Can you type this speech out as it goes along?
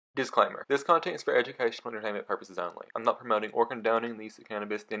Disclaimer. This content is for educational and entertainment purposes only. I'm not promoting or condoning the use of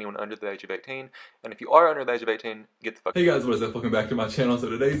cannabis to anyone under the age of 18, and if you are under the age of 18, get the fuck out. Hey guys, what is up? Welcome back to my channel. So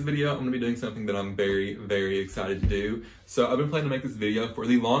today's video, I'm going to be doing something that I'm very, very excited to do. So I've been planning to make this video for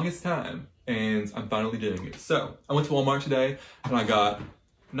the longest time, and I'm finally doing it. So I went to Walmart today, and I got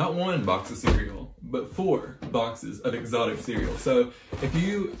not one box of cereal, but 4 boxes of exotic cereal. So if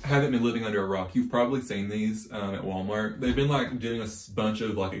you haven't been living under a rock, you've probably seen these at Walmart. They've been like doing a bunch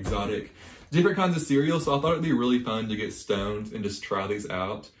of like exotic, different kinds of cereal. So I thought it'd be really fun to get stoned and just try these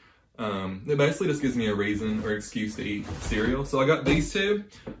out. It basically just gives me a reason or excuse to eat cereal. So I got these 2.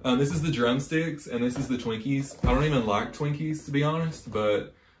 This is the drumsticks and this is the Twinkies. I don't even like Twinkies, to be honest,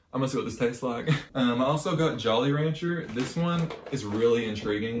 but I'm gonna see what this tastes like. I also got Jolly Rancher. This one is really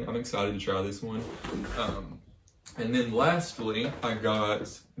intriguing. I'm excited to try this one. And then lastly, I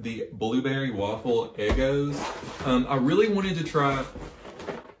got the Blueberry Waffle Eggos. I really wanted to try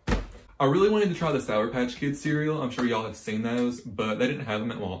the Sour Patch Kids cereal. I'm sure y'all have seen those, but they didn't have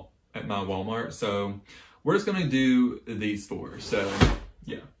them at my Walmart. So we're just gonna do these 4. So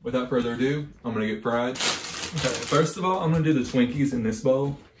yeah, without further ado, I'm gonna get fried. Okay, first of all, I'm gonna do the Twinkies in this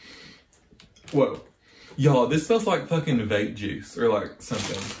bowl. Whoa. Y'all, this smells like fucking vape juice or like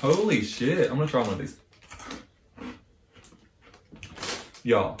something. Holy shit. I'm gonna try one of these.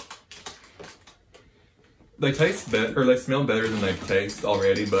 Y'all. They taste better, or they smell better than they taste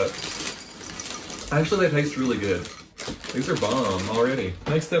already, but actually they taste really good. These are bomb already.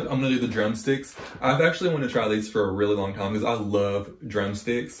 Next up, I'm gonna do the drumsticks. I've actually wanted to try these for a really long time because I love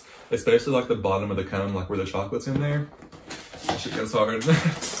drumsticks, especially like the bottom of the cone, like where the chocolate's in there. That shit goes hard.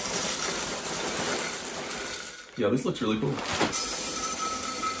 Yeah, this looks really cool.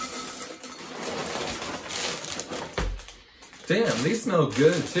 Damn, these smell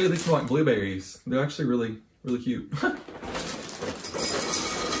good too. These smell like blueberries. They're actually really, really cute.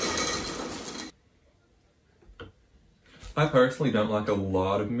 I personally don't like a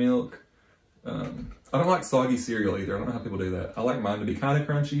lot of milk. I don't like soggy cereal either. I don't know how people do that. I like mine to be kind of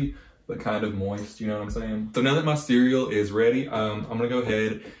crunchy, but kind of moist, you know what I'm saying? So now that my cereal is ready, I'm gonna go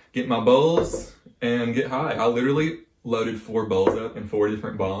ahead, get my bowls, and get high. I literally loaded 4 bowls up in 4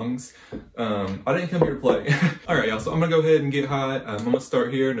 different bongs. I didn't come here to play. All right, y'all, so I'm gonna go ahead and get high. I'm gonna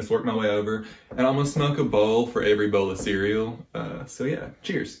start here and just work my way over, and I'm gonna smoke a bowl for every bowl of cereal. So yeah,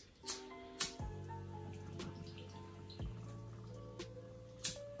 cheers.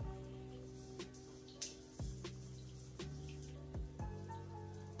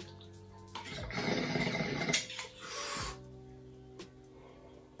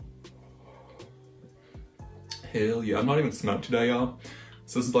 Hell yeah, I'm not even smoked today, y'all.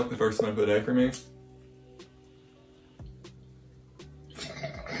 So this is like the first smoke of the day for me.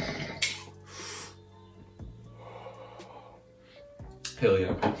 Hell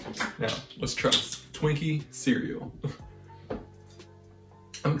yeah. Now, let's try this Twinkie cereal.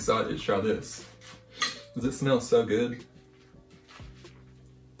 I'm excited to try this. Does it smell so good?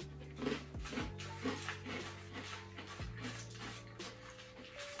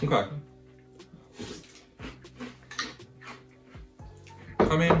 Okay.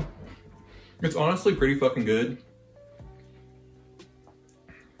 I mean, it's honestly pretty fucking good.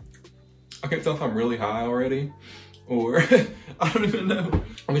 I can't tell if I'm really high already or I don't even know.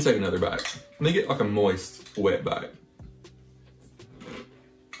 Let me take another bite. Let me get like a moist, wet bite.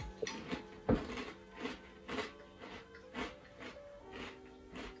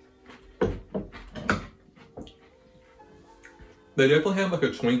 They definitely have like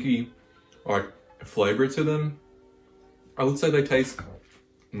a Twinkie like flavor to them. I would say they taste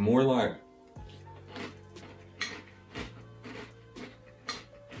more like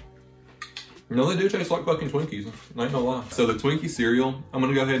they do taste like fucking Twinkies. I ain't gonna lie. So the Twinkie cereal, I'm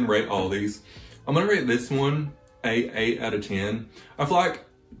gonna go ahead and rate all these. I'm gonna rate this one a 8 out of 10. I feel like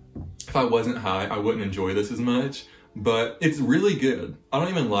if I wasn't high, I wouldn't enjoy this as much, but it's really good. I don't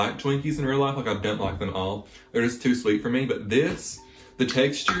even like Twinkies in real life. Like I don't like them all. They're just too sweet for me, but this, the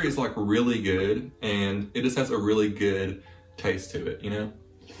texture is like really good and it just has a really good taste to it, you know?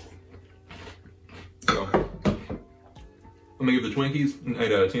 So, I'm gonna give the Twinkies an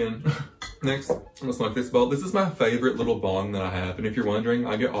 8 out of 10. Next, I'm gonna smoke this bowl. This is my favorite little bong that I have. And if you're wondering,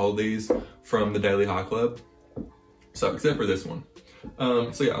 I get all these from the Daily High Club. So, except for this one.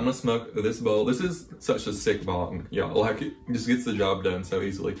 So yeah, I'm gonna smoke this bowl. This is such a sick bong, y'all. Like, it just gets the job done so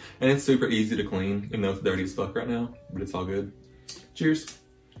easily. And it's super easy to clean, even though it's dirty as fuck right now, but it's all good. Cheers.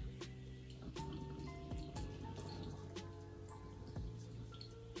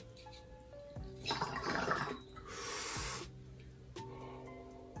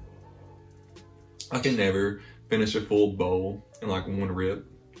 I can never finish a full bowl in like one rip.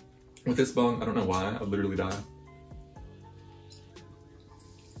 With this bong, I don't know why, I'd literally die.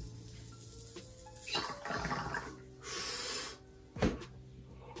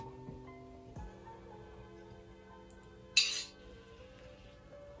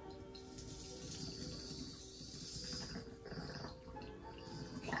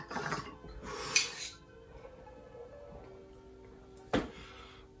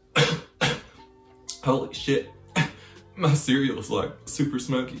 Holy shit, my cereal's like super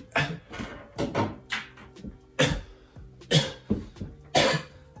smoky.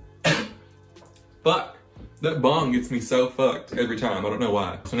 Fuck, that bong gets me so fucked every time, I don't know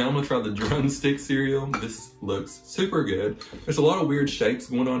why. So now I'm gonna try the drumstick cereal. This looks super good. There's a lot of weird shapes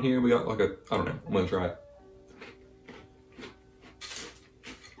going on here. We got like a, I don't know, I'm gonna try it.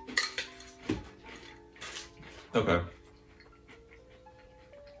 Okay.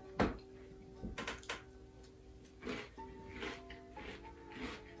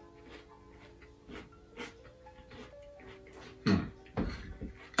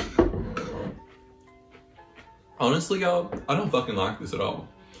 Honestly, y'all, I don't fucking like this at all.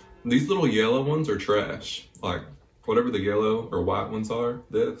 These little yellow ones are trash. Like, whatever the yellow or white ones are,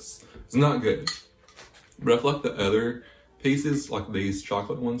 this is not good. But I feel like the other pieces, like these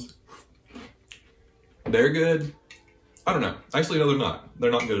chocolate ones, they're good. I don't know. Actually, no, they're not.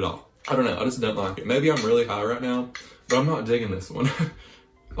 They're not good at all. I don't know. I just don't like it. Maybe I'm really high right now, but I'm not digging this one.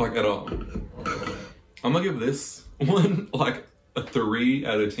 Like, at all. I'm gonna give this one, like, a 3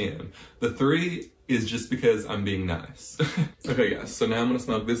 out of 10. The 3 is just because I'm being nice. Okay, guys, so now I'm gonna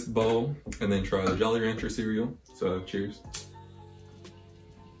smoke this bowl and then try the Jolly Rancher cereal. So, cheers.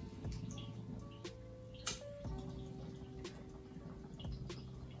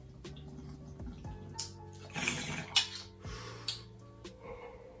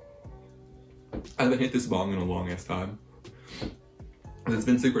 I haven't hit this bong in a long ass time. It's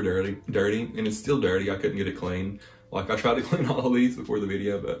been super dirty, and it's still dirty. I couldn't get it clean. Like, I tried to clean all of these before the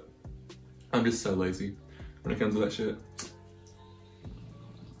video, but I'm just so lazy when it comes to that shit.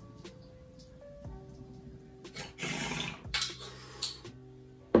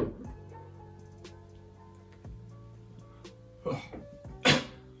 Oh.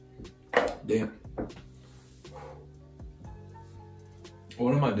 Damn.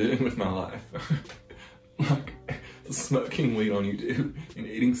 What am I doing with my life? Like, smoking weed on YouTube and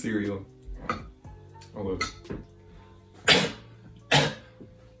eating cereal. I love it.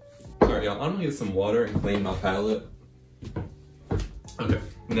 Alright, y'all, I'm gonna get some water and clean my palate. Okay,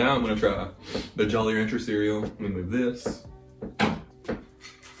 now I'm gonna try the Jolly Rancher cereal. Let me move this.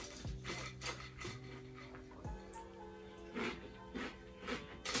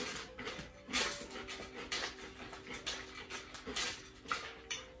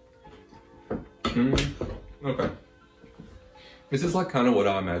 Okay. This is like kind of what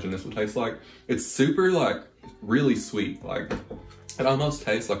I imagine this would taste like. It's super like really sweet. Like it almost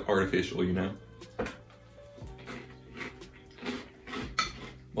tastes like artificial, you know?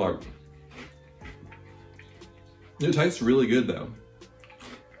 Like it tastes really good though.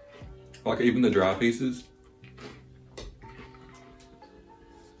 Like even the dry pieces.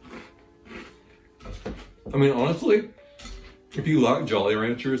 I mean, honestly, if you like Jolly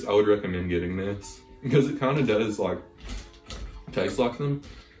Ranchers, I would recommend getting this because it kind of does like taste like them.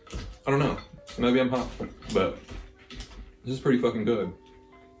 I don't know. Maybe I'm hot, but this is pretty fucking good.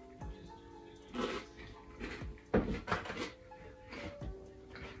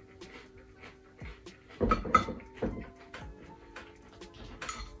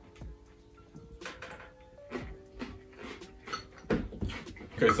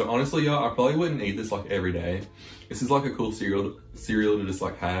 Okay, so honestly, y'all, I probably wouldn't eat this like every day. This is like a cool cereal to just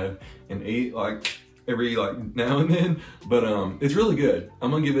like have and eat like every like now and then, but it's really good.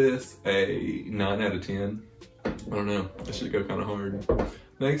 I'm gonna give this a 9 out of 10. I don't know, this should go kind of hard.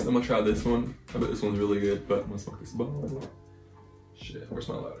 Next, I'm gonna try this one. I bet this one's really good, but I'm gonna smoke this ball. Shit, where's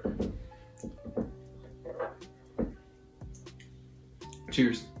my lighter?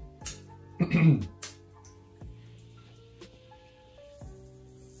 Cheers.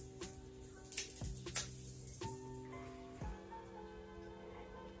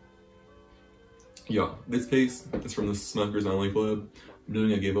 Y'all, this piece is from the Smokers Only Club. I'm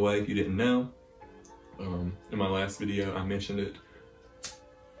doing a giveaway if you didn't know. In my last video, I mentioned it.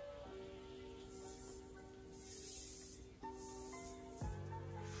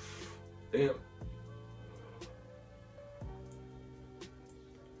 Damn.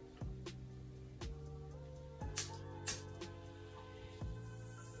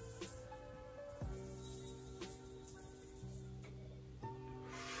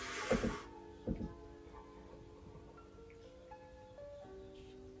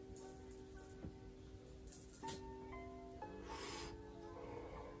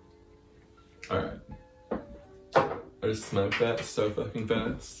 I just smoked that so fucking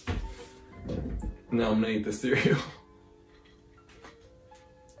fast. Now I'm gonna eat the cereal.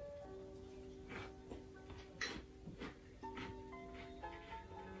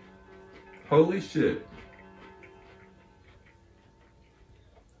 Holy shit.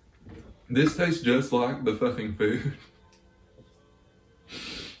 This tastes just like the fucking food.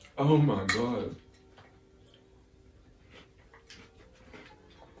 Oh my god.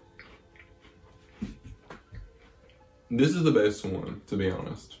 This is the best one, to be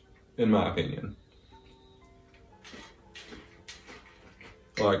honest, in my opinion.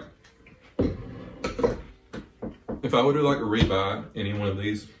 Like, if I were to like rebuy any one of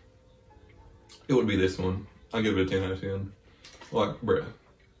these, it would be this one. I give it a 10 out of 10. Like, bruh.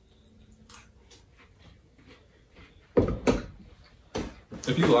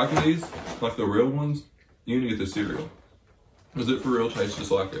 If you like these, like the real ones, you need to get the cereal. Because it for real tastes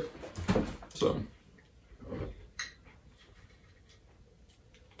just like it. So.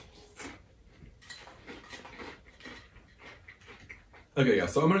 Okay,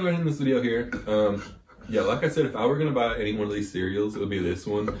 guys, so I'm gonna go ahead and end this video here. Yeah, like I said, if I were gonna buy any one of these cereals, it would be this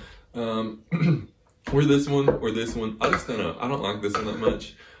one. Or this one, or this one. I just don't know. I don't like this one that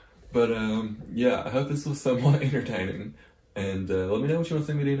much. But yeah, I hope this was somewhat entertaining. And let me know what you want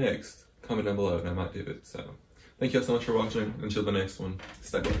to see me do next. Comment down below and I might do it. So thank you all so much for watching. Until the next one,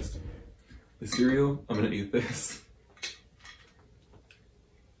 stay blessed. The cereal, I'm gonna eat this.